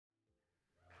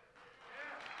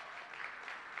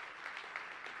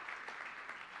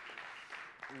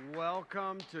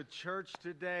Welcome to church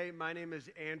today. My name is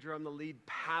Andrew. I'm the lead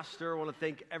pastor. I want to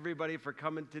thank everybody for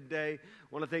coming today. I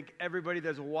want to thank everybody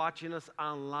that's watching us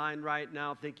online right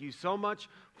now. Thank you so much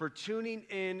for tuning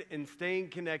in and staying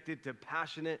connected to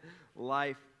Passionate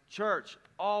Life Church.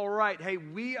 All right. Hey,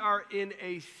 we are in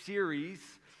a series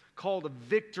called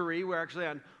Victory. We're actually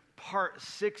on part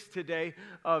 6 today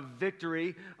of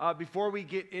Victory. Before we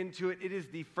get into it, it is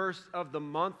the first of the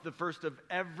month, the first of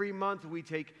every month. We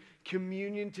take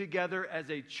communion together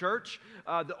as a church.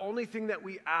 The only thing that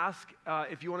we ask,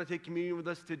 if you want to take communion with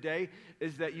us today,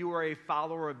 is that you are a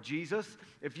follower of Jesus.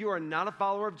 If you are not a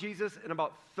follower of Jesus, in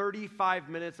about 35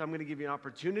 minutes, I'm going to give you an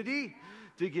opportunity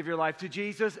to give your life to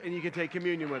Jesus, and you can take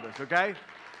communion with us, okay?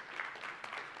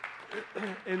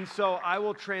 And so I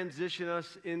will transition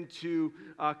us into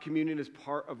communion as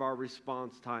part of our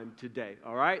response time today,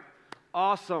 all right?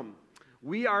 Awesome.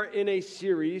 We are in a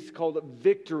series called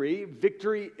Victory.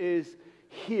 Victory is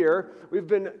here. We've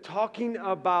been talking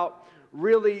about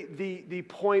really the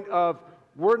point of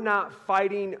we're not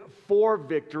fighting for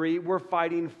victory, we're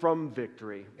fighting from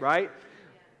victory, right?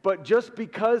 But just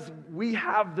because we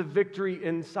have the victory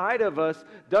inside of us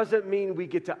doesn't mean we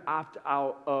get to opt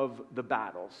out of the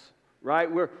battles. Right?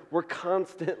 We're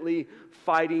constantly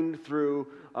fighting through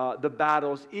the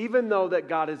battles, even though that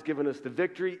God has given us the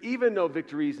victory, even though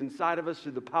victory is inside of us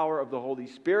through the power of the Holy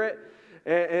Spirit,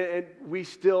 and we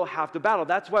still have to battle.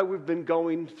 That's why we've been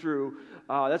going through,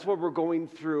 that's why we're going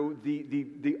through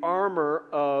the armor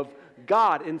of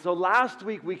God. And so last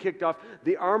week we kicked off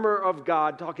the armor of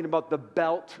God, talking about the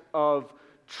belt of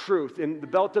truth. And the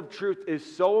belt of truth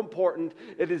is so important.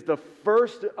 It is the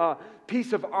first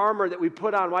piece of armor that we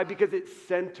put on. Why? Because it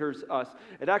centers us.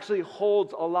 It actually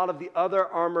holds a lot of the other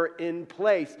armor in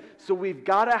place. So we've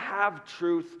got to have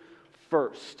truth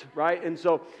first, right? And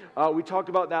so we talked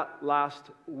about that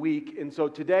last week. And so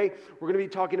today we're going to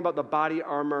be talking about the body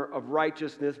armor of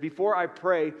righteousness. Before I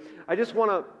pray, I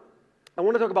want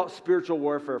to talk about spiritual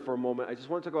warfare for a moment. I just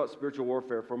want to talk about spiritual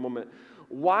warfare for a moment.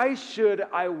 Why should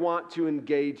I want to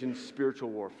engage in spiritual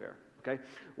warfare? Okay?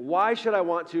 Why should I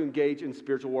want to engage in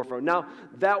spiritual warfare? Now,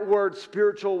 that word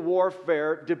spiritual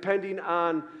warfare, depending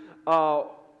on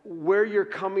where you're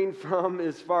coming from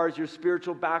as far as your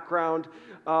spiritual background,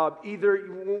 either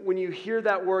when you hear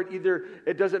that word, either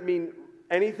it doesn't mean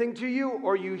anything to you,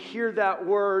 or you hear that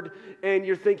word and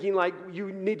you're thinking like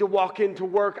you need to walk into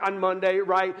work on Monday,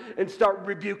 right, and start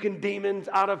rebuking demons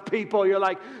out of people. You're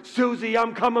like, Susie,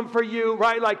 I'm coming for you,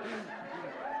 right? Like,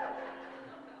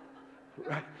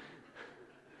 right.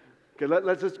 Okay,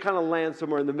 let's just kind of land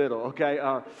somewhere in the middle, okay?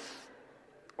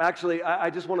 Actually, I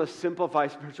just want to simplify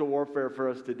spiritual warfare for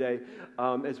us today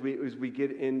as we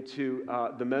get into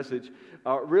the message.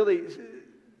 Really,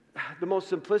 the most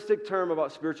simplistic term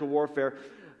about spiritual warfare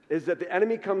is that the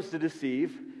enemy comes to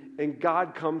deceive and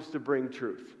God comes to bring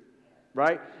truth,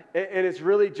 right? And it's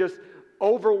really just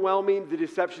overwhelming the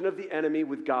deception of the enemy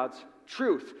with God's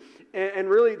truth. And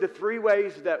really the three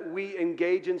ways that we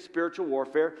engage in spiritual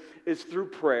warfare is through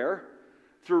prayer,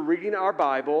 through reading our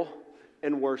Bible,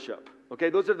 and worship. Okay,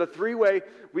 those are the three ways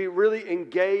we really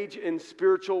engage in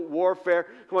spiritual warfare.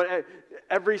 Come on,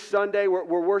 every Sunday we're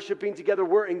worshiping together.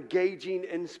 We're engaging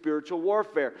in spiritual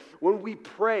warfare. When we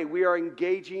pray, we are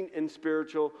engaging in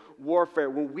spiritual warfare.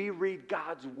 When we read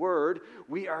God's Word,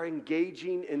 we are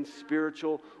engaging in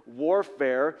spiritual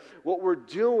warfare. What we're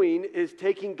doing is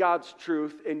taking God's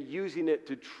truth and using it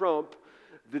to trump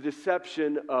the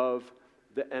deception of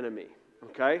the enemy.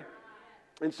 Okay?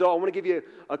 And so I want to give you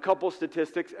a couple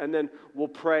statistics, and then we'll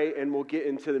pray and we'll get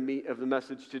into the meat of the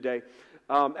message today.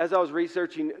 As I was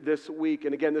researching this week,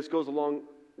 and again, this goes along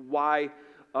why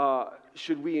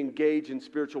should we engage in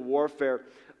spiritual warfare.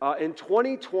 In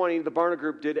 2020, the Barna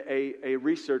Group did a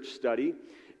research study,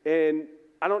 and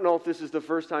I don't know if this is the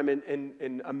first time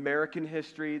in American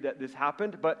history that this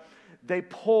happened, but they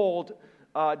polled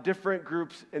different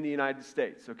groups in the United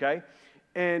States, okay?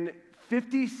 And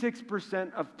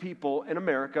 56% of people in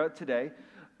America today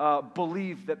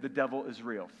believe that the devil is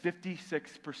real.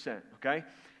 56%, okay?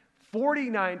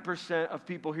 49% of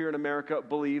people here in America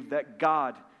believe that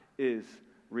God is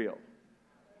real.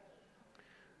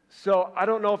 So I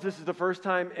don't know if this is the first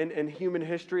time in human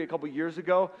history, a couple years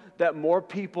ago, that more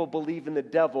people believe in the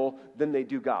devil than they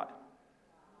do God.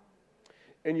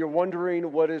 And you're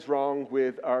wondering what is wrong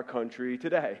with our country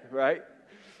today, right?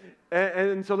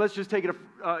 And so let's just take it,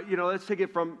 let's take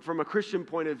it from a Christian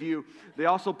point of view. They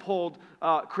also polled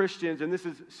Christians, and this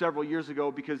is several years ago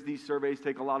because these surveys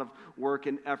take a lot of work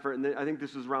and effort. And I think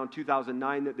this was around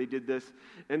 2009 that they did this.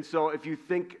 And so if you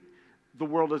think the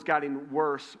world is getting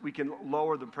worse, we can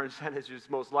lower the percentages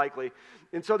most likely.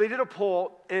 And so they did a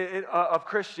poll of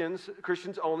Christians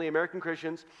only, American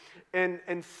Christians, and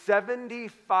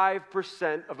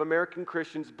 75% of American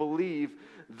Christians believe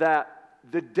that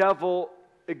the devil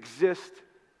exists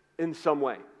in some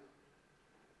way.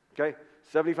 Okay?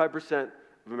 75%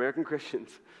 of American Christians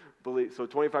believe, so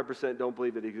 25% don't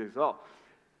believe that he exists at all.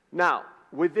 Now,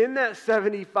 within that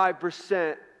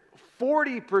 75%,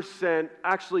 40%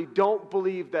 actually don't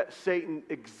believe that Satan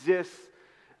exists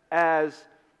as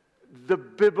the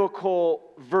biblical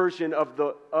version of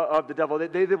the devil.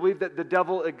 They believe that the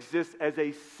devil exists as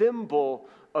a symbol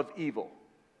of evil.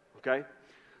 Okay?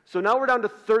 So now we're down to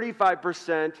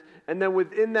 35%, and then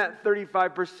within that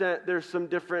 35%, there's some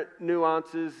different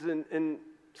nuances and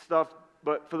stuff,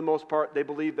 but for the most part, they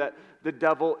believe that the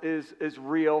devil is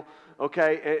real.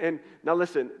 Okay? And now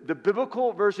listen, the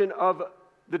biblical version of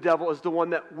the devil is the one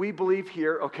that we believe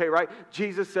here, okay, right?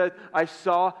 Jesus said, I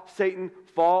saw Satan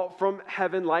fall from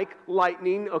heaven like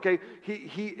lightning, okay?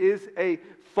 He is a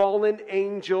fallen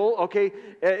angel, okay?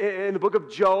 In the book of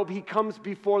Job, he comes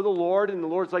before the Lord, and the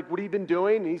Lord's like, what have you been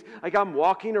doing? And he's like, I'm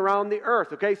walking around the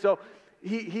earth, okay? So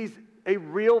he's a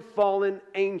real fallen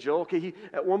angel, okay?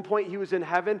 At one point, he was in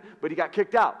heaven, but he got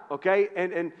kicked out, okay?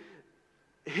 And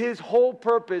his sole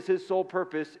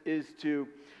purpose is to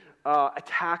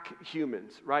attack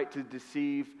humans, right? To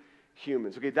deceive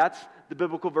humans. Okay, that's the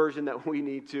biblical version that we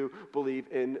need to believe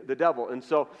in the devil. And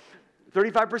so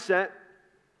 35%,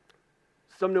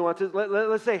 some nuances,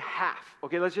 let's say half.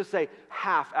 Okay, let's just say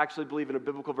half actually believe in a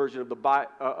biblical version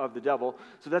of the devil.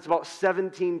 So that's about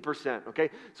 17%. Okay,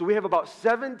 so we have about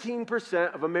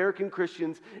 17% of American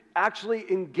Christians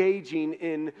actually engaging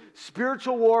in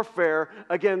spiritual warfare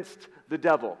against the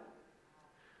devil.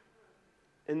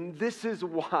 And this is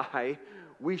why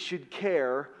we should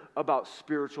care about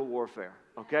spiritual warfare,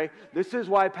 okay? This is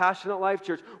why Passionate Life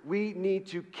Church, we need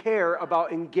to care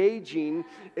about engaging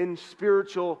in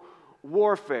spiritual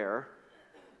warfare.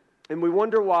 And we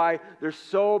wonder why there's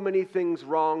so many things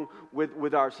wrong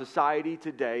with our society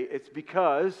today. It's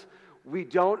because we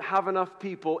don't have enough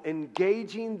people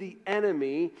engaging the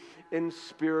enemy in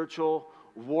spiritual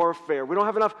warfare. We don't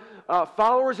have enough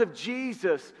followers of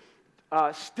Jesus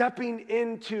stepping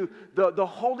into the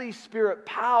Holy Spirit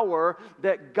power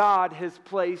that God has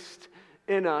placed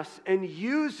in us and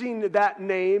using that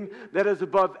name that is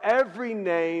above every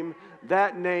name.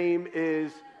 That name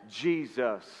is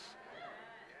Jesus.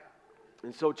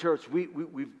 And so, church,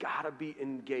 we've got to be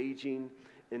engaging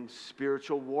in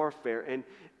spiritual warfare. And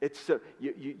it's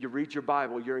you read your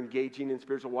Bible, you're engaging in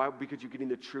spiritual warfare because you're getting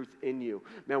the truth in you.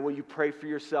 Man, when you pray for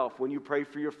yourself, when you pray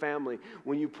for your family,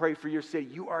 when you pray for your city,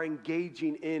 you are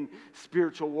engaging in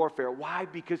spiritual warfare. Why?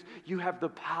 Because you have the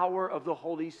power of the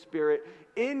Holy Spirit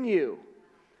in you.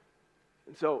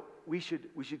 And so we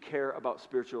should care about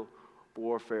spiritual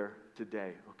warfare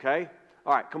today, okay?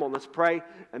 All right, come on, let's pray,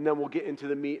 and then we'll get into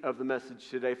the meat of the message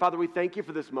today. Father, we thank you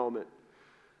for this moment.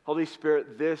 Holy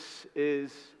Spirit, this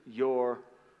is your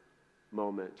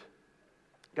moment.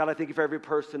 God, I thank you for every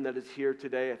person that is here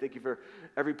today. I thank you for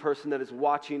every person that is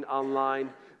watching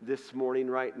online this morning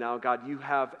right now. God, you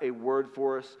have a word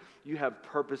for us. You have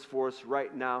purpose for us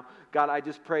right now. God, I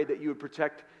just pray that you would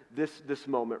protect this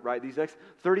moment, right? These next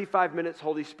 35 minutes,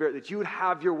 Holy Spirit, that you would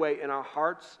have your way in our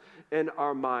hearts and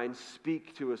our minds.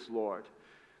 Speak to us, Lord.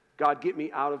 God, get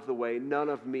me out of the way, none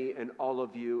of me and all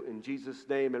of you. In Jesus'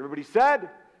 name, everybody said?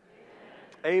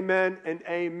 Amen and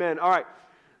amen. All right,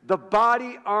 the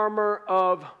body armor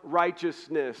of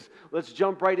righteousness. Let's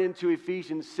jump right into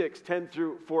Ephesians 6:10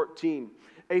 through 14.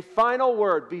 A final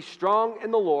word, be strong in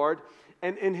the Lord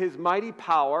and in his mighty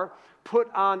power.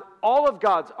 Put on all of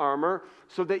God's armor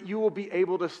so that you will be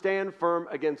able to stand firm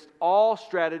against all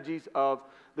strategies of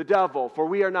the devil. For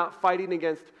we are not fighting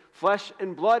against flesh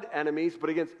and blood enemies, but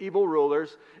against evil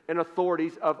rulers and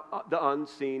authorities of the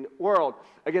unseen world,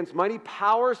 against mighty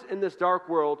powers in this dark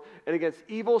world, and against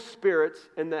evil spirits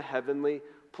in the heavenly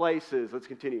places. Let's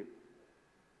continue.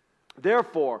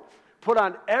 Therefore, put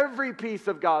on every piece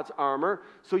of God's armor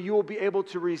so you will be able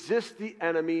to resist the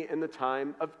enemy in the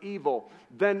time of evil.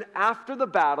 Then after the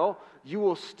battle, you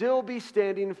will still be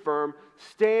standing firm.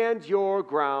 Stand your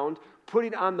ground,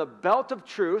 putting on the belt of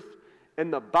truth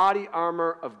and the body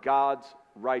armor of God's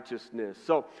righteousness.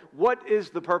 So what is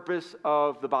the purpose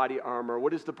of the body armor?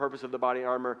 What is the purpose of the body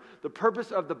armor? The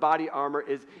purpose of the body armor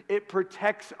is it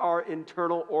protects our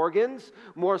internal organs,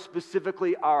 more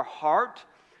specifically our heart.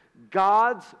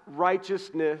 God's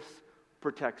righteousness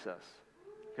protects us.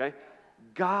 Okay?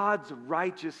 God's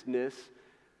righteousness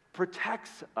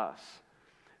protects us.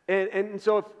 And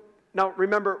so Now,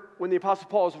 remember, when the Apostle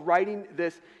Paul is writing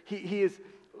this, he is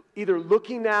either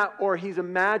looking at or he's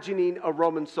imagining a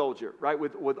Roman soldier, right,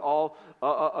 with all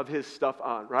of his stuff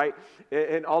on, right,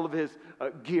 and all of his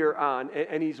gear on.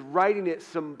 And he's writing it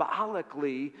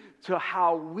symbolically to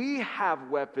how we have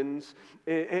weapons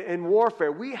in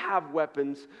warfare. We have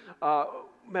weapons,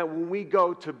 when we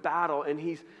go to battle, and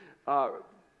he's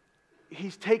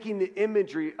taking the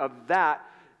imagery of that,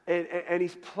 and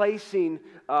he's placing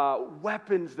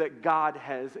weapons that God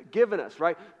has given us,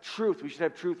 right? Truth. We should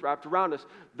have truth wrapped around us.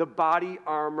 The body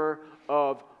armor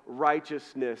of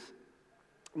righteousness.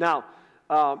 Now,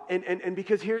 and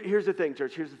because here's the thing,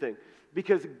 church. Here's the thing.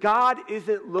 Because God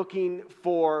isn't looking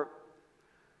for,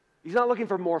 He's not looking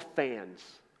for more fans,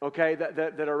 okay,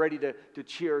 that are ready to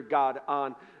cheer God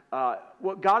on.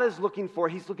 What God is looking for,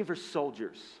 He's looking for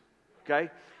soldiers, okay?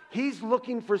 He's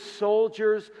looking for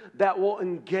soldiers that will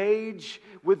engage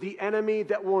with the enemy,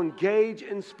 that will engage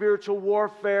in spiritual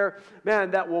warfare,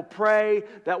 man, that will pray,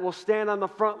 that will stand on the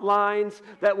front lines,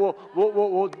 that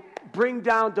will bring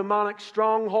down demonic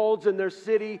strongholds in their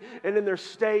city and in their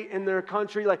state, in their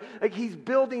country. Like He's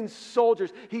building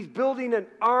soldiers. He's building an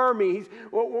army.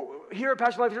 Here at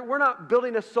Passion Life, we're not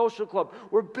building a social club.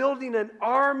 We're building an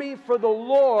army for the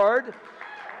Lord.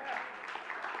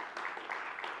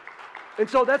 And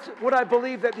so that's what I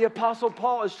believe that the Apostle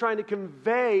Paul is trying to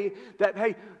convey, that,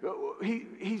 hey,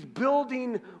 he's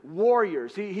building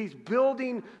warriors. He's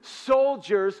building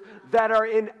soldiers that are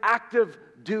in active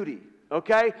duty,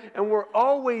 okay? And we're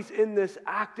always in this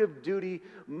active duty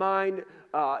mind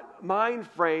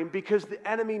frame because the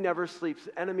enemy never sleeps.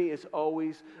 The enemy is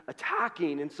always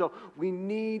attacking. And so we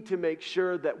need to make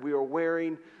sure that we are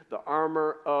wearing the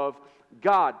armor of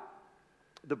God.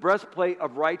 The breastplate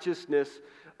of righteousness,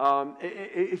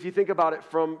 if you think about it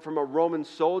from a Roman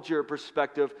soldier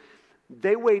perspective,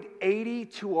 they weighed 80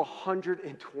 to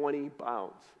 120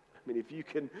 pounds. I mean, if you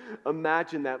can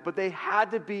imagine that. But they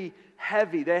had to be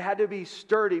heavy. They had to be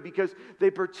sturdy because they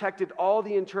protected all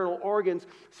the internal organs,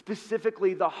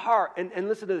 specifically the heart. And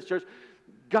listen to this, church.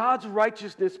 God's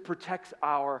righteousness protects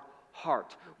our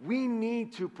heart. We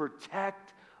need to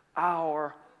protect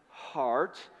our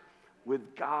heart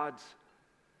with God's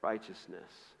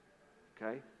righteousness.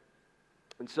 Okay?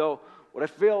 And so, what I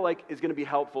feel like is going to be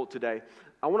helpful today,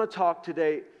 I want to talk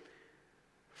today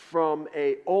from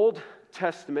an Old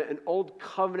Testament, an Old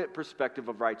Covenant perspective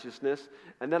of righteousness,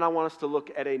 and then I want us to look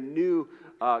at a new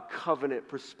covenant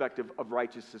perspective of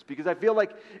righteousness, because I feel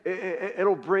like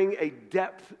it'll bring a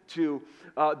depth to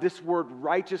this word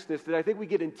righteousness that I think we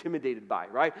get intimidated by,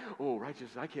 right? Oh, righteous,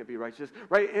 I can't be righteous,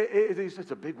 right?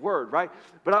 It's a big word, right?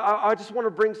 But I just want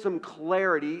to bring some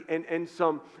clarity and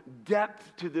some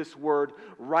depth to this word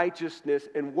righteousness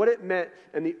and what it meant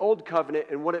in the Old Covenant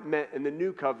and what it meant in the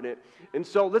New Covenant. And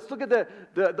so let's look at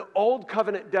the Old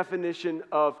Covenant definition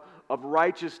of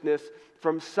righteousness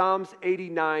from Psalms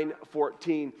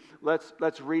 89:14.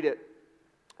 Let's read it.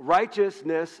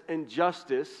 Righteousness and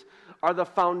justice are the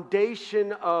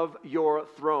foundation of your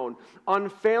throne.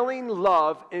 Unfailing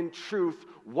love and truth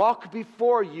walk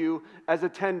before you as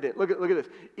attendant. Look at this.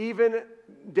 Even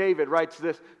David writes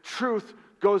this. Truth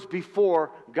goes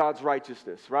before God's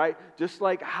righteousness, right? Just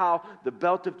like how the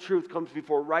belt of truth comes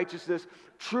before righteousness,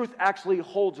 truth actually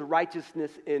holds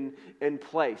righteousness in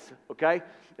place, okay?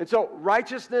 And so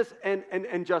righteousness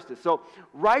and justice. So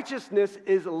righteousness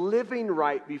is living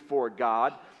right before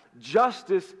God.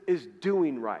 Justice is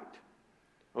doing right,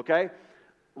 okay?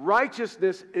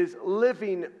 Righteousness is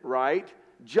living right.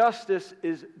 Justice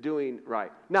is doing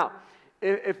right. Now,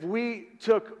 if we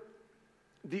took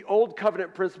the Old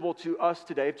Covenant principle to us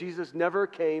today, if Jesus never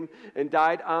came and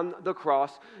died on the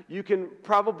cross, you can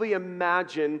probably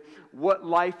imagine what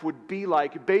life would be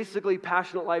like. Basically,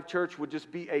 Passionate Life Church would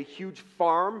just be a huge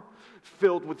farm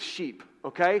filled with sheep,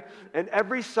 okay? And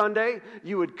every Sunday,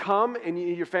 you would come and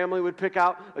your family would pick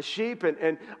out a sheep,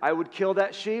 and I would kill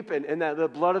that sheep, and the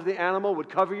blood of the animal would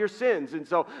cover your sins. And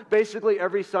so basically,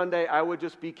 every Sunday, I would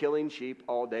just be killing sheep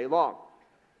all day long.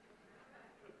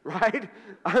 Right?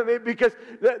 I mean, because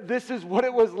this is what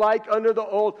it was like under the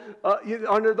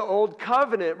old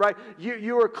covenant, right?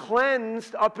 You were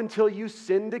cleansed up until you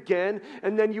sinned again,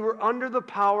 and then you were under the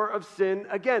power of sin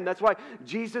again. That's why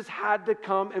Jesus had to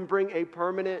come and bring a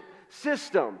permanent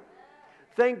system.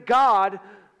 Thank God,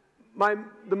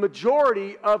 the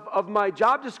majority of my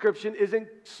job description isn't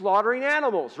slaughtering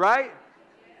animals, right?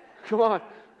 Come on.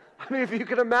 I mean, if you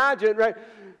can imagine, right?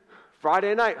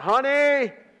 Friday night,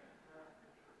 honey,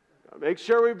 make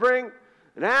sure we bring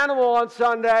an animal on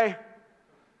Sunday.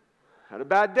 Had a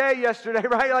bad day yesterday,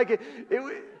 right? Like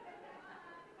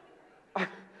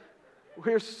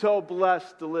we're so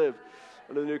blessed to live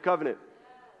under the new covenant.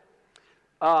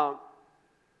 And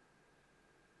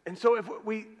so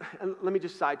and let me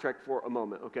just sidetrack for a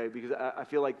moment, okay? Because I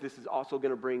feel like this is also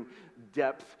going to bring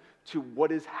depth to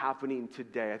what is happening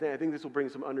today. I think this will bring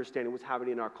some understanding of what's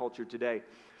happening in our culture today.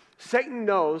 Satan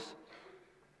knows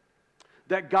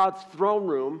that God's throne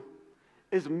room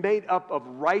is made up of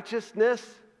righteousness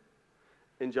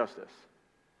and justice,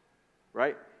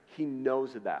 right? He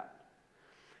knows that.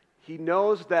 He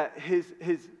knows that his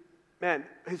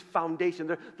foundation,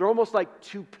 they're almost like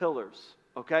two pillars,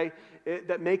 okay,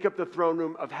 that make up the throne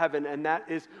room of heaven, and that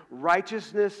is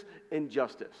righteousness and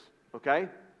justice, okay?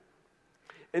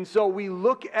 And so we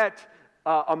look at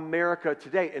America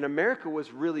today, and America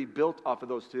was really built off of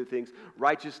those two things,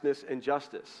 righteousness and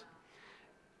justice.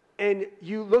 And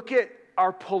you look at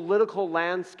our political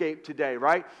landscape today,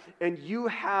 right? And you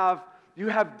have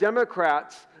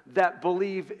Democrats that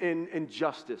believe in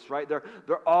justice, right?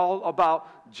 They're all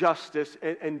about justice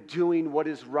and doing what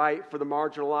is right for the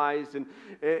marginalized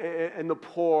and the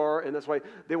poor, and that's why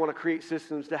they want to create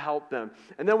systems to help them.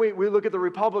 And then we look at the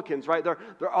Republicans, right?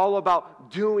 They're all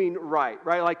about doing right?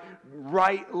 Like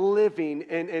right living,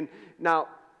 and now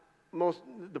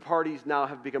the parties now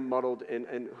have become muddled,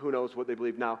 and who knows what they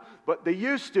believe now. But they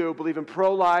used to believe in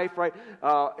pro-life, right?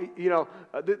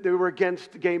 They were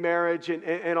against gay marriage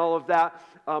and all of that.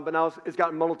 But now it's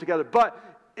gotten muddled together. But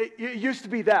it used to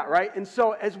be that, right? And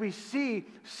so as we see,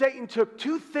 Satan took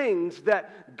two things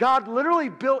that God literally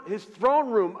built his throne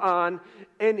room on,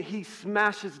 and he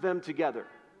smashes them together.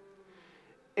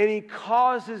 And he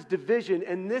causes division,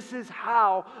 and this is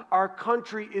how our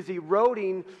country is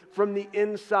eroding from the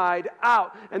inside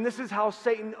out. And this is how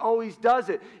Satan always does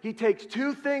it. He takes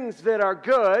two things that are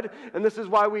good, and this is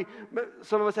why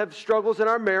some of us have struggles in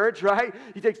our marriage, right?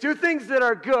 He takes two things that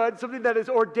are good, something that is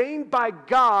ordained by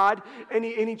God, and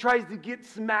he tries to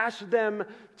smash them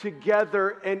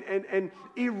together and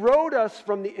erode us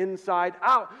from the inside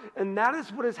out. And that is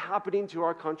what is happening to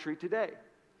our country today.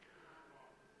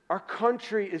 Our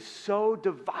country is so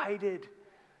divided.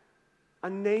 A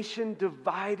nation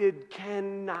divided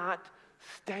cannot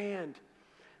stand.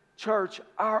 Church,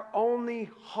 our only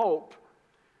hope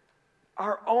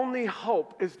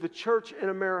is the church in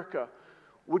America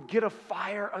would get a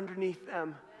fire underneath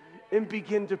them and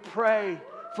begin to pray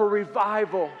for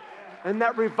revival. And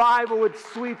that revival would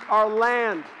sweep our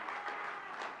land.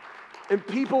 And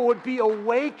people would be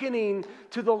awakening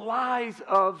to the lies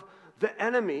of the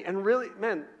enemy. And really,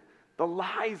 the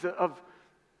lies of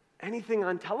anything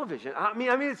on television. I mean,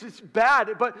 it's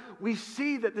bad, but we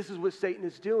see that this is what Satan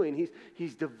is doing.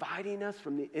 He's dividing us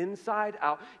from the inside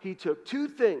out. He took two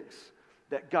things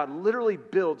that God literally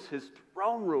builds his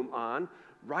throne room on,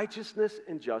 righteousness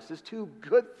and justice, two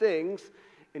good things,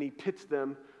 and he pits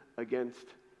them against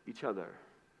each other.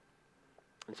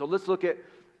 And so let's look at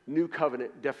New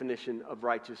Covenant definition of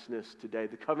righteousness today.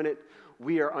 The covenant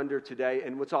we are under today,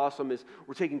 and what's awesome is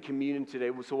we're taking communion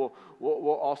today, so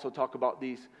we'll also talk about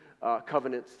these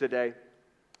covenants today.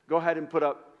 Go ahead and put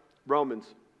up Romans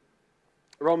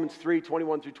 3,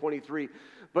 21 through 23.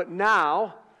 But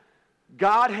now,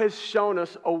 God has shown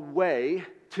us a way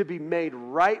to be made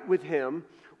right with him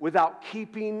without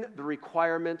keeping the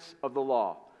requirements of the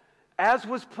law. As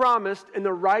was promised in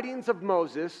the writings of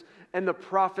Moses and the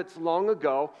prophets long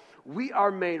ago, we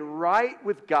are made right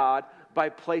with God by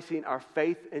placing our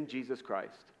faith in Jesus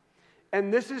Christ.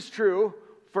 And this is true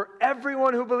for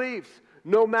everyone who believes,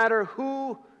 no matter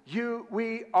who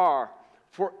we are.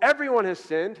 For everyone has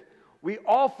sinned. We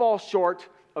all fall short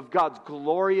of God's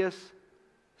glorious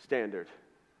standard.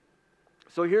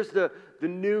 So here's the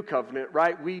new covenant,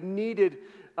 right? We needed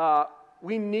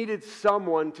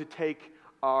someone to take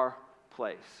our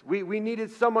place. We needed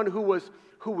someone who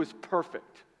was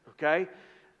perfect, okay?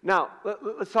 Now,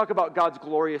 let's talk about God's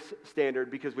glorious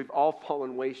standard because we've all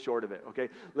fallen way short of it, okay?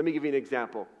 Let me give you an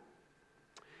example.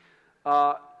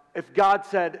 If God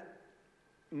said,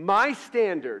 my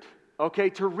standard, okay,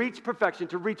 to reach perfection,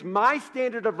 to reach my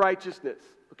standard of righteousness,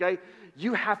 okay,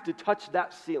 you have to touch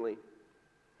that ceiling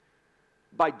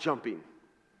by jumping.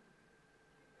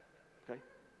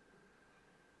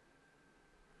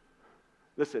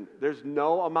 Listen, there's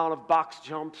no amount of box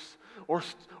jumps or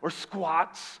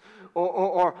squats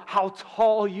or how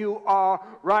tall you are,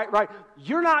 right?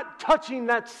 You're not touching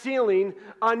that ceiling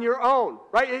on your own,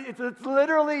 right? It's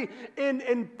literally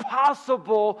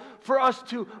impossible for us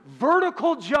to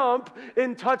vertical jump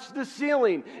and touch the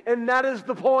ceiling, and that is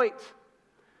the point.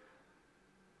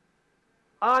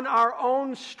 On our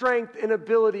own strength and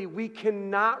ability, we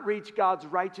cannot reach God's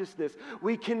righteousness.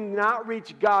 We cannot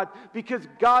reach God because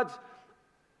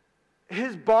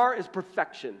His bar is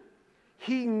perfection.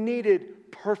 He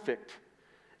needed perfect.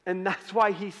 And that's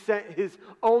why he sent his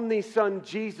only son,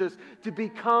 Jesus, to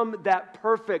become that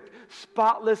perfect,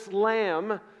 spotless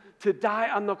lamb to die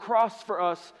on the cross for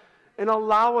us and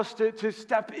allow us to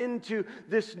step into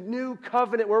this new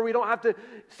covenant where we don't have to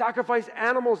sacrifice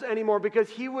animals anymore, because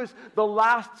he was the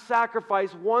last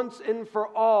sacrifice once and for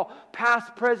all,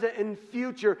 past, present, and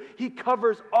future. He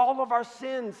covers all of our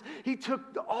sins. He took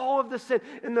all of the sin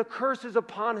and the curses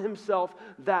upon himself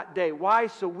that day. Why?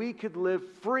 So we could live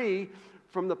free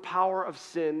from the power of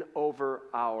sin over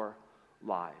our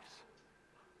lives.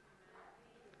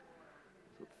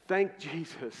 So thank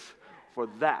Jesus for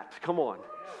that. Come on.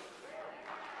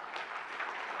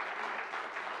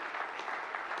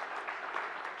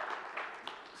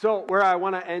 So where I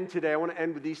want to end today, I want to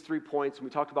end with these 3 points. And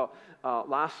we talked about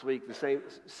last week the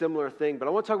similar thing, but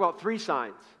I want to talk about 3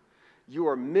 signs you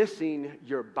are missing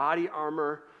your body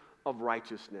armor of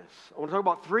righteousness. I want to talk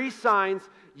about 3 signs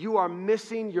you are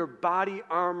missing your body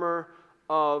armor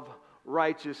of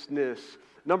righteousness.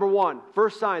 Number 1,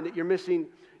 first sign that you're missing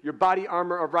your body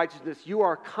armor of righteousness, you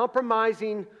are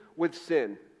compromising with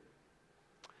sin.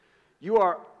 You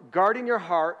are guarding your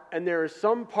heart, and there is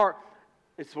some part,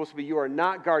 it's supposed to be you are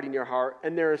not guarding your heart,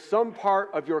 and there is some part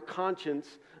of your conscience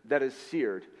that is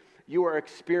seared. You are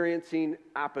experiencing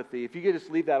apathy. If you could just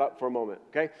leave that up for a moment,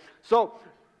 okay? So,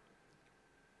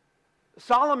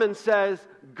 Solomon says,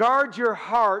 guard your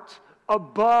heart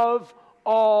above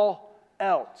all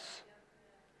else.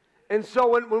 And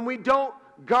so when we don't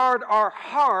guard our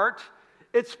heart,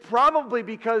 it's probably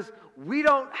because we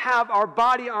don't have our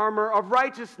body armor of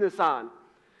righteousness on.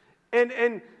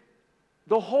 And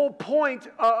the whole point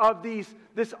of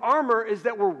this armor is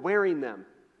that we're wearing them,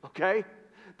 okay?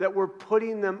 That we're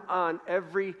putting them on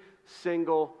every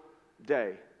single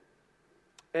day.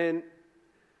 And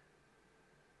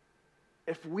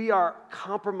if we are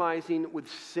compromising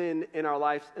with sin in our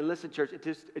lives, and listen, church,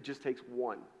 it just takes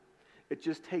one. It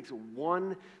just takes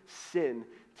one sin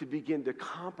to begin to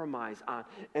compromise on.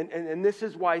 And this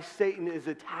is why Satan is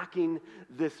attacking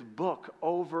this book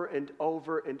over and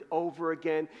over and over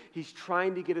again. He's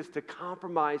trying to get us to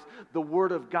compromise the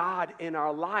Word of God in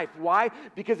our life. Why?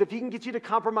 Because if he can get you to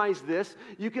compromise this,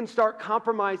 you can start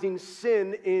compromising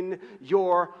sin in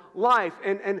your life.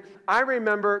 And I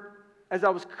remember, as I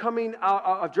was coming out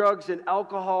of drugs and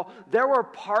alcohol, there were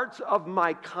parts of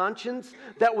my conscience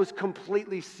that was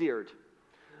completely seared.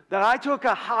 That I took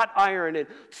a hot iron and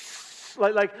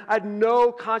like I had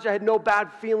no conscience, I had no bad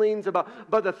feelings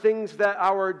about the things that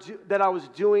I was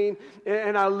doing.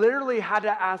 And I literally had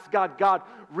to ask God,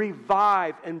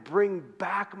 revive and bring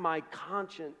back my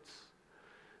conscience,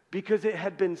 because it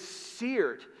had been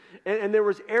seared. And there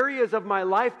was areas of my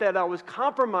life that I was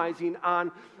compromising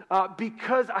on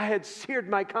because I had seared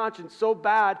my conscience so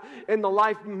bad in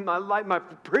my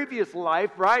previous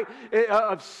life, right,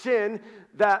 of sin,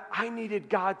 that I needed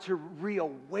God to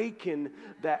reawaken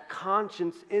that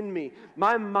conscience in me.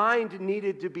 My mind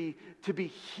needed to be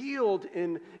healed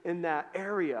in that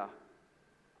area.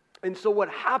 And so what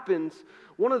happens,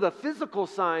 one of the physical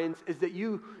signs is that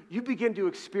you begin to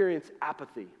experience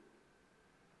apathy.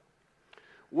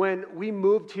 When we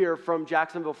moved here from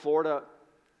Jacksonville, Florida,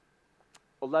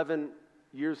 11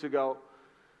 years ago,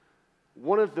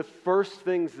 one of the first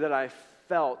things that I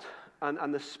felt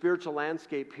on the spiritual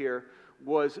landscape here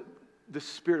was the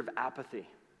spirit of apathy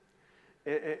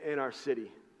in our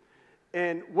city.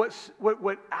 And what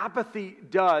apathy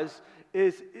does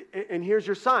is, and here's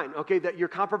your sign, okay, that you're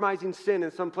compromising sin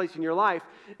in some place in your life,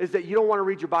 is that you don't want to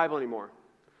read your Bible anymore.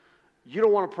 You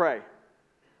don't want to pray.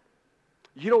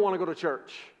 You don't want to go to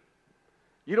church.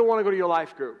 You don't want to go to your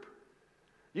life group.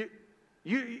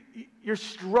 You're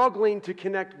struggling to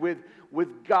connect with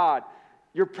God.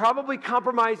 You're probably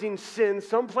compromising sin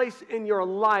someplace in your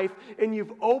life, and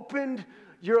you've opened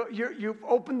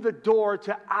the door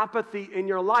to apathy in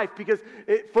your life, because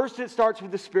first it starts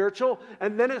with the spiritual,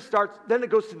 and then it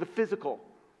goes to the physical,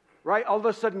 right? All of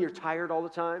a sudden you're tired all the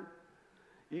time.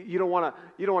 You don't want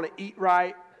to eat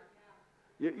right.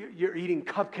 You're eating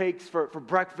cupcakes for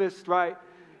breakfast, right?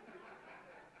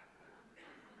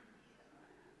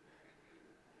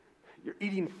 You're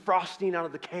eating frosting out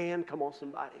of the can. Come on,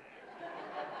 somebody.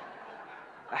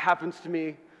 It happens to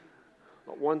me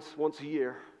once a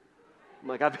year. I'm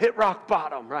like, I've hit rock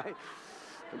bottom, right?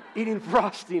 I'm eating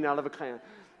frosting out of a can.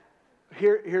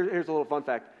 Here's a little fun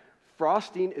fact.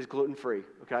 Frosting is gluten-free,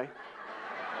 okay?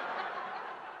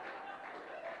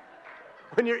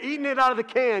 When you're eating it out of the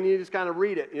can, you just kind of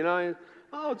read it, you know?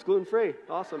 Oh, it's gluten-free.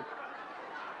 Awesome.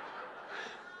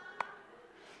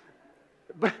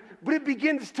 But it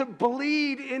begins to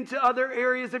bleed into other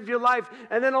areas of your life,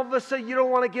 and then all of a sudden you don't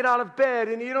want to get out of bed,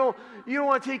 and you don't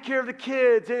want to take care of the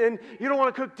kids, and you don't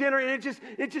want to cook dinner, and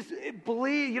it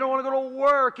bleeds. You don't want to go to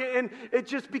work, and it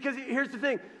just, because here's the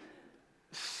thing,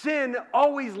 sin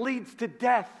always leads to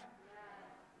death.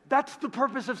 That's the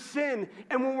purpose of sin.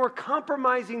 And when we're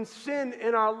compromising sin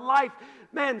in our life,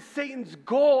 man, Satan's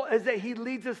goal is that he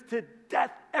leads us to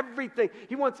death, everything.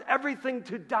 He wants everything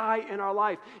to die in our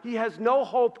life. He has no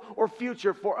hope or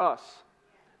future for us.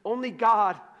 Only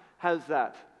God has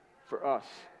that for us.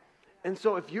 And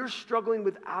so if you're struggling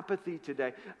with apathy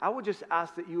today, I would just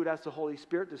ask that you would ask the Holy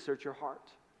Spirit to search your heart.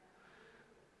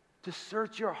 To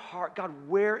search your heart. God,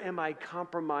 where am I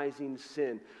compromising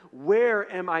sin?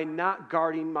 Where am I not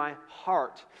guarding my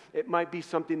heart? It might be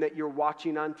something that you're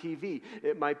watching on TV.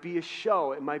 It might be a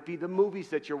show. It might be the movies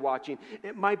that you're watching.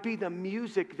 It might be the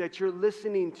music that you're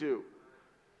listening to.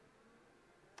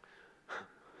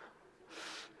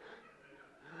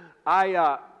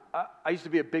 I used to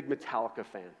be a big Metallica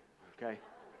fan, okay?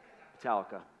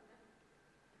 Metallica.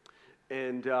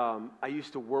 And I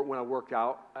used to work, when I worked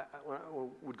out, when I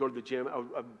would go to the gym, I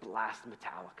would blast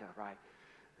Metallica, right?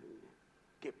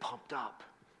 Get pumped up,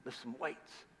 lift some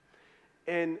weights.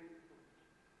 And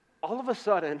all of a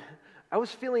sudden, I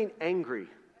was feeling angry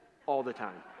all the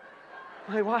time.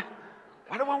 Like, why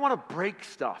do I want to break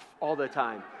stuff all the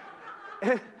time?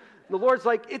 And the Lord's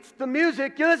like, it's the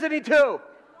music you're listening to.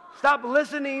 Stop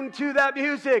listening to that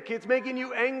music. It's making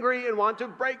you angry and want to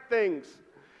break things.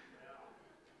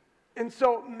 And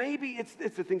so maybe it's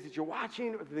the things that you're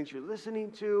watching or the things you're listening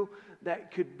to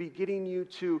that could be getting you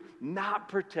to not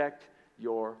protect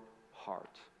your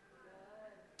heart.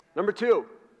 Number two,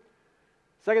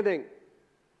 second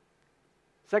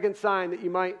sign that you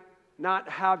might not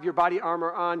have your body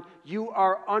armor on, you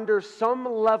are under some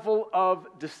level of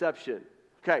deception.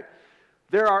 Okay,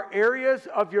 there are areas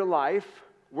of your life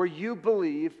where you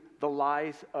believe the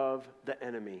lies of the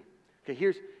enemy. Okay,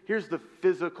 here's the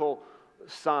physical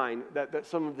sign that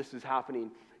some of this is happening.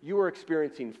 You are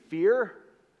experiencing fear,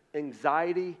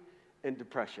 anxiety, and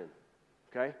depression.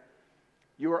 Okay?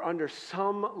 You are under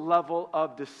some level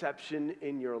of deception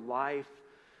in your life.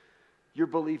 You're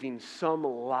believing some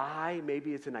lie.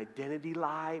 Maybe it's an identity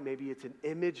lie. Maybe it's an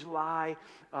image lie.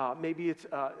 Maybe it's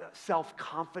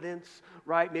self-confidence,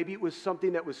 right? Maybe it was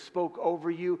something that was spoke over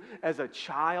you as a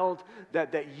child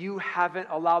that you haven't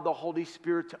allowed the Holy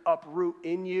Spirit to uproot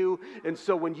in you. And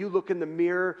so when you look in the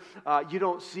mirror, you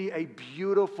don't see a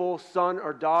beautiful son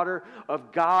or daughter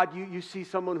of God. You see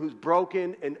someone who's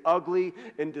broken and ugly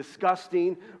and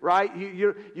disgusting, right?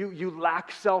 You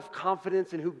lack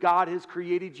self-confidence in who God has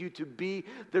created you to be.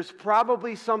 There's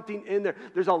probably something in there.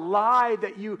 There's a lie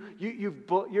that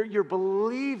you're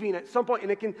believing at some point,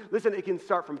 and it can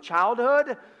start from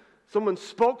childhood. Someone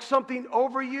spoke something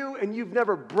over you, and you've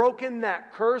never broken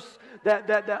that curse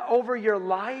that over your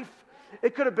life.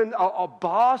 It could have been a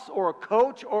boss or a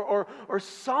coach or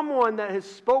someone that has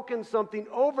spoken something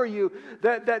over you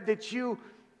that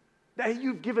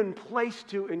you've given place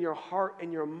to in your heart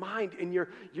and your mind, and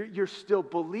you're still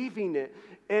believing it.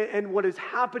 And what is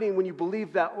happening when you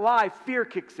believe that lie, fear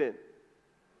kicks in.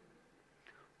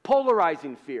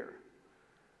 Polarizing fear.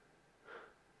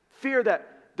 Fear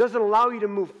that doesn't allow you to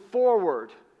move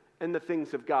forward in the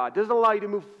things of God, doesn't allow you to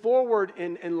move forward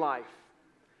in life.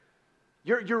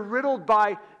 You're riddled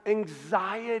by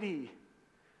anxiety.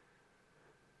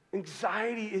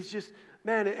 Anxiety is just,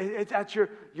 man, it's at your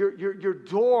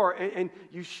door, and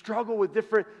you struggle with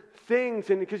different things,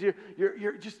 and because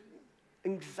you're just,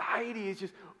 anxiety is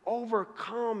just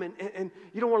overcome, and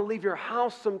you don't want to leave your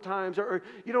house sometimes, or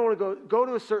you don't want to go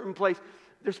to a certain place.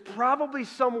 There's probably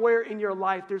somewhere in your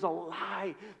life, there's a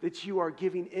lie that you are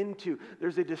giving into.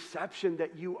 There's a deception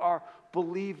that you are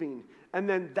believing, and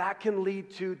then that can lead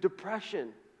to depression.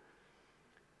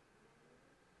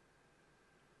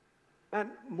 And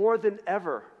more than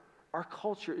ever, our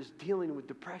culture is dealing with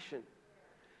depression.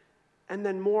 And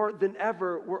then more than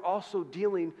ever, we're also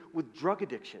dealing with drug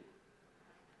addiction.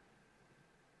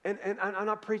 And I'm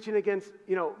not preaching against,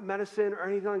 medicine or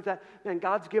anything like that. Man,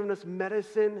 God's given us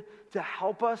medicine to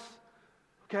help us,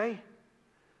 okay?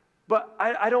 But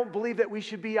I don't believe that we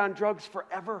should be on drugs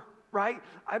forever, right?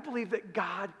 I believe that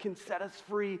God can set us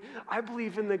free. I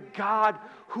believe in the God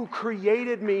who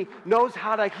created me, knows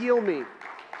how to heal me.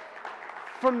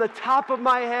 From the top of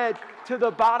my head to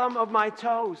the bottom of my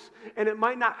toes. And it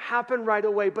might not happen right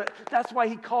away, but that's why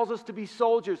he calls us to be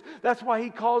soldiers. That's why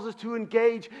he calls us to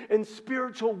engage in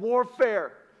spiritual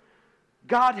warfare.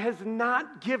 God has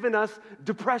not given us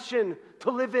depression to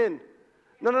live in.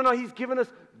 No. He's given us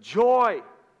joy.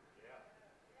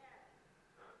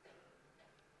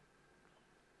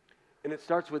 And it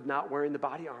starts with not wearing the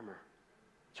body armor,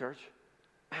 church.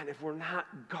 And if we're not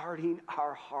guarding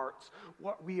our hearts,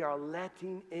 what we are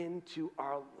letting into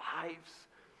our lives,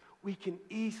 we can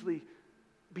easily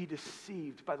be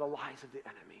deceived by the lies of the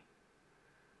enemy.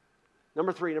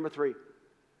 Number three.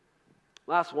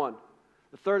 Last one.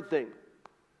 The third thing.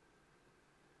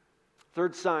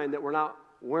 Third sign that we're not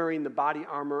wearing the body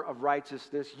armor of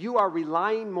righteousness. You are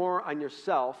relying more on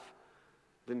yourself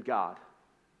than God.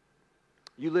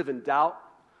 You live in doubt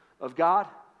of God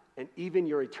and even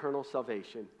your eternal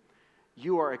salvation.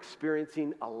 You are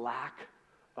experiencing a lack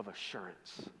of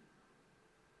assurance.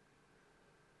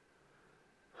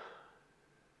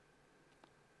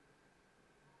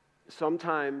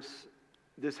 Sometimes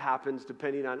this happens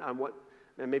depending on what,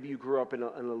 and maybe you grew up in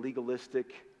a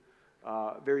legalistic,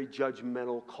 very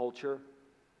judgmental culture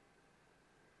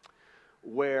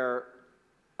where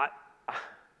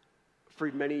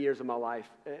for many years of my life,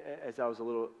 as I was a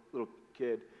little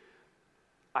kid,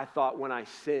 I thought when I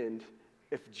sinned,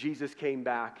 if Jesus came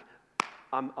back,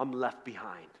 I'm left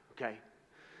behind, okay?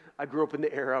 I grew up in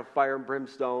the era of fire and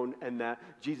brimstone and that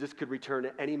Jesus could return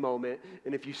at any moment.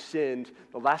 And if you sinned,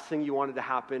 the last thing you wanted to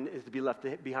happen is to be left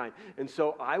behind. And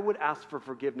so I would ask for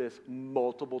forgiveness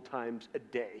multiple times a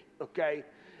day, okay?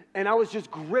 And I was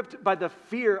just gripped by the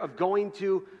fear of going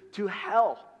to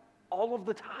hell all of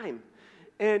the time.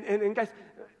 And guys,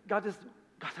 God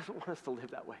doesn't want us to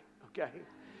live that way, okay?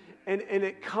 And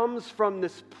it comes from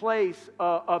this place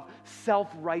of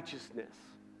self-righteousness.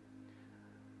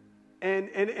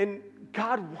 And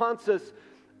God wants us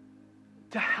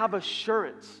to have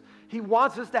assurance. He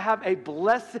wants us to have a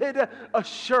blessed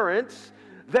assurance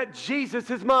that Jesus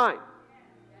is mine.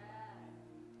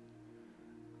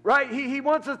 Right? He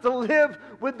wants us to live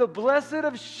with the blessed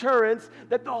assurance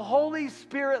that the Holy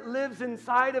Spirit lives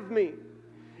inside of me.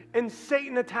 And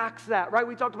Satan attacks that, right?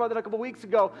 We talked about that a couple weeks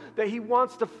ago, that he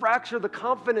wants to fracture the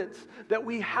confidence that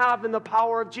we have in the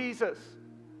power of Jesus.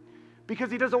 Because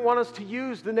he doesn't want us to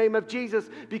use the name of Jesus,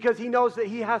 because he knows that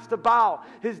he has to bow.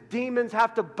 His demons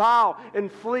have to bow and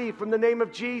flee from the name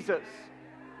of Jesus.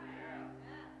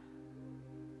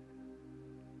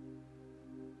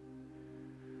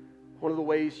 One of the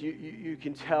ways you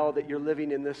can tell that you're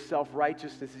living in this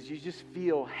self-righteousness is you just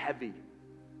feel heavy.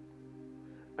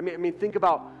 I mean, think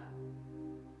about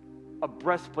a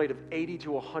breastplate of 80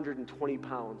 to 120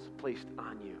 pounds placed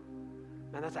on you.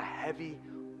 Man, that's a heavy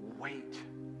weight.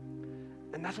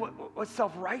 And that's what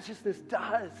self-righteousness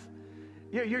does.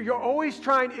 You're always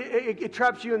trying, it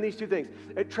traps you in these two things.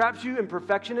 It traps you in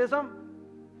perfectionism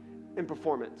and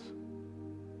performance.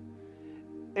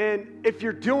 And if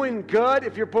you're doing good,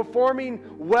 if you're performing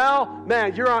well,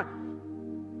 man, you're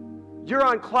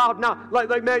on cloud now.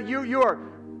 Like man, you are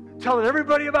telling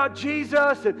everybody about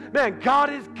Jesus, and man, God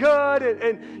is good,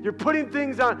 and you're putting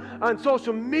things on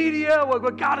social media,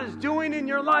 what God is doing in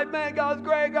your life. Man, God's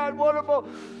great, God's wonderful.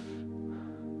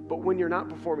 But when you're not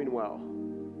performing well,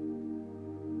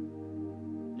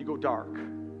 you go dark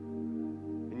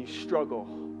and you struggle.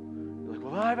 You're like,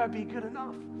 will I ever be good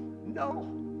enough?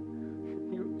 No.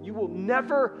 You will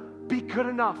never be good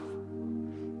enough.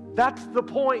 That's the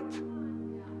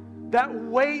point. That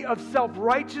weight of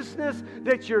self-righteousness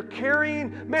that you're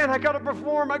carrying, man, I got to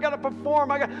perform, I got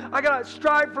to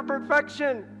strive for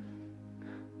perfection.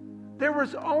 There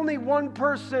was only one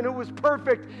person who was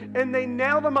perfect, and they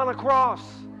nailed him on a cross.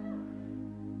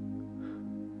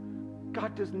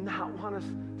 God does not want us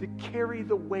to carry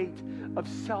the weight of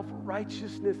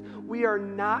self-righteousness. We are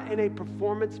not in a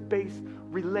performance-based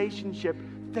relationship.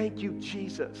 Thank you,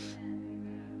 Jesus.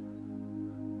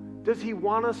 Does he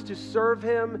want us to serve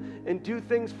him and do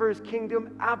things for his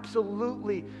kingdom?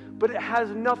 Absolutely. But it has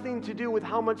nothing to do with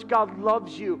how much God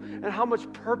loves you and how much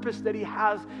purpose that he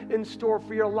has in store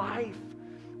for your life.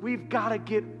 We've got to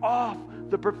get off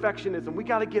the perfectionism. We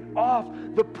got to get off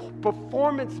the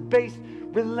performance-based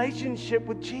relationship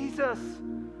with Jesus.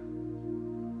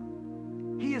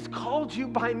 He has called you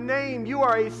by name. You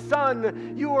are a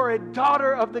son. You are a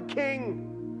daughter of the King.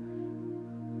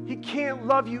 He can't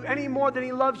love you any more than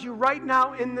he loves you right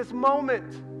now in this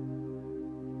moment.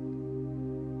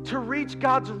 To reach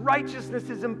God's righteousness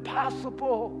is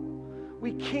impossible.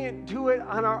 We can't do it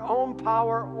on our own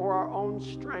power or our own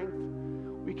strength.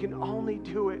 We can only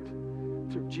do it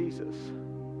through Jesus.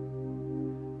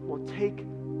 Well, take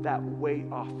that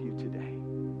weight off you today.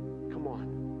 Come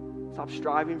on. Stop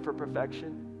striving for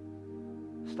perfection.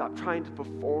 Stop trying to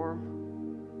perform.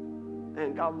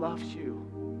 And God loves you.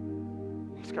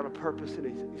 He's got a purpose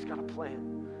and he's got a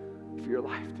plan for your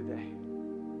life today.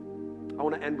 I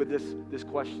want to end with this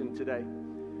question today.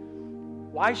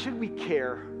 Why should we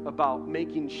care about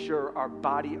making sure our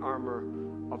body armor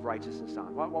of righteousness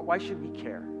on? Why should we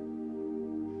care?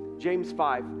 James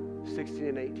 5:16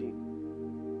 and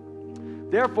 18.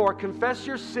 Therefore, confess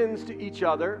your sins to each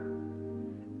other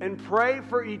and pray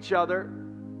for each other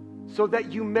so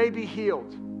that you may be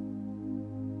healed.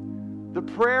 The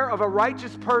prayer of a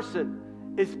righteous person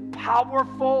is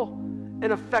powerful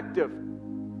and effective.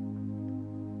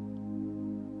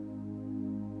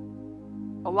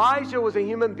 Elijah was a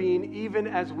human being even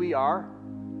as we are.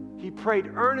 He prayed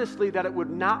earnestly that it would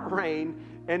not rain,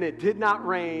 and it did not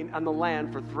rain on the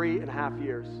land for 3.5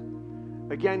 years.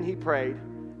 Again he prayed,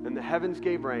 and the heavens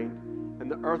gave rain, and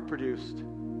the earth produced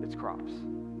its crops.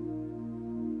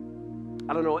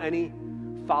 I don't know any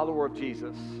follower of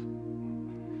Jesus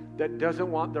that doesn't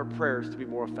want their prayers to be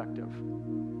more effective.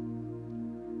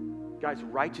 Guys,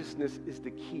 righteousness is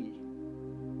the key.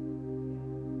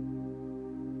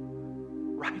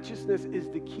 Righteousness is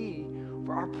the key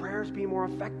for our prayers being more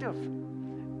effective.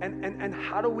 And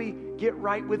how do we get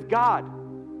right with God?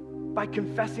 By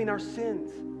confessing our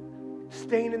sins.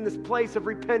 Staying in this place of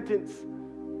repentance.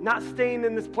 Not staying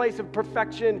in this place of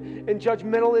perfection and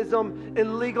judgmentalism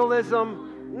and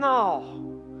legalism. No.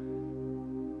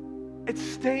 It's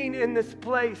staying in this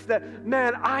place that,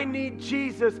 man, I need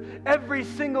Jesus every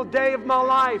single day of my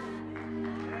life.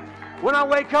 When I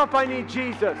wake up, I need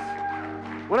Jesus.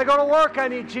 When I go to work, I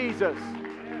need Jesus.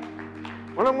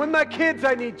 When I'm with my kids,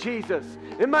 I need Jesus.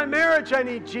 In my marriage, I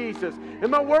need Jesus.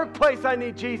 In my workplace, I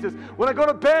need Jesus. When I go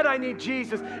to bed, I need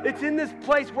Jesus. It's in this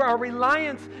place where our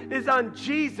reliance is on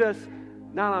Jesus,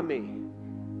 not on me.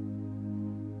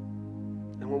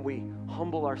 And when we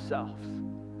humble ourselves,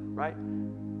 right?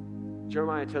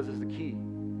 Jeremiah tells us the key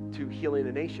to healing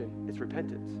a nation is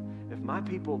repentance. If my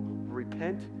people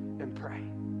repent and pray,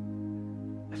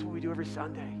 that's what we do every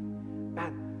Sunday.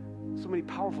 Man, so many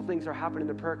powerful things are happening in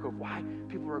the prayer cove. Why?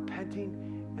 People are repenting,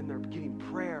 and they're getting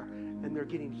prayer, and they're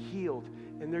getting healed,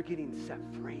 and they're getting set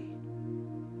free.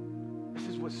 This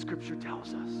is what Scripture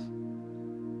tells us.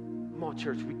 Come on,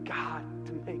 church, we got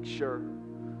to make sure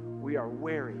we are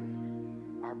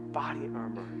wearing our body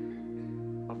armor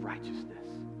of righteousness.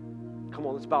 Come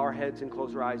on, let's bow our heads and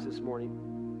close our eyes this morning.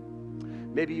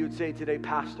 Maybe you would say today,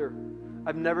 Pastor,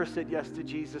 I've never said yes to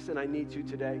Jesus, and I need to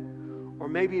today. Or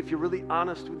maybe if you're really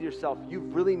honest with yourself,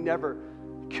 you've really never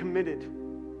committed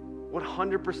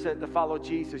 100% to follow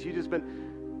Jesus. You've just been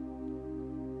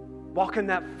walking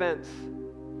that fence,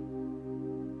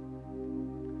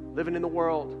 living in the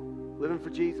world, living for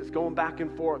Jesus, going back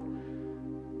and forth.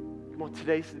 Come on,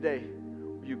 today's the day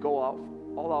where you go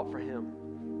all out for Him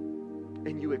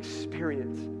and you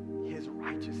experience His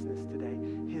righteousness today,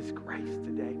 His grace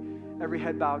today. Every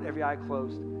head bowed, every eye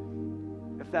closed.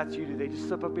 If that's you today, just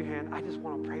slip up your hand. I just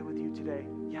want to pray with you today.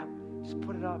 Yep, just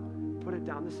put it up, put it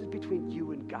down. This is between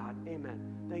you and God. Amen.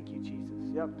 Thank you,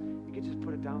 Jesus. Yep, you can just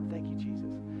put it down. Thank you, Jesus.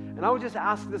 And I would just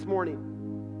ask this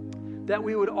morning that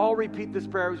we would all repeat this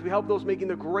prayer as we help those making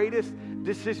the greatest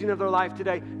decision of their life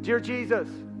today. Dear Jesus,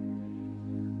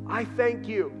 I thank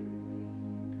you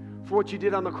for what you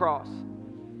did on the cross.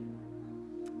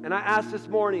 And I ask this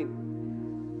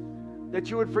morning that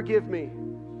you would forgive me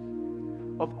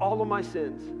of all of my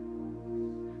sins,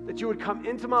 that you would come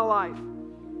into my life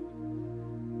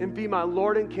and be my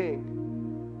Lord and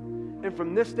King. And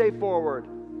from this day forward,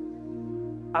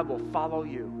 I will follow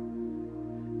you.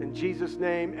 In Jesus'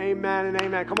 name, amen and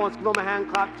amen. Come on, let's give them a hand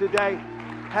clap today.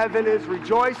 Heaven is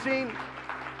rejoicing.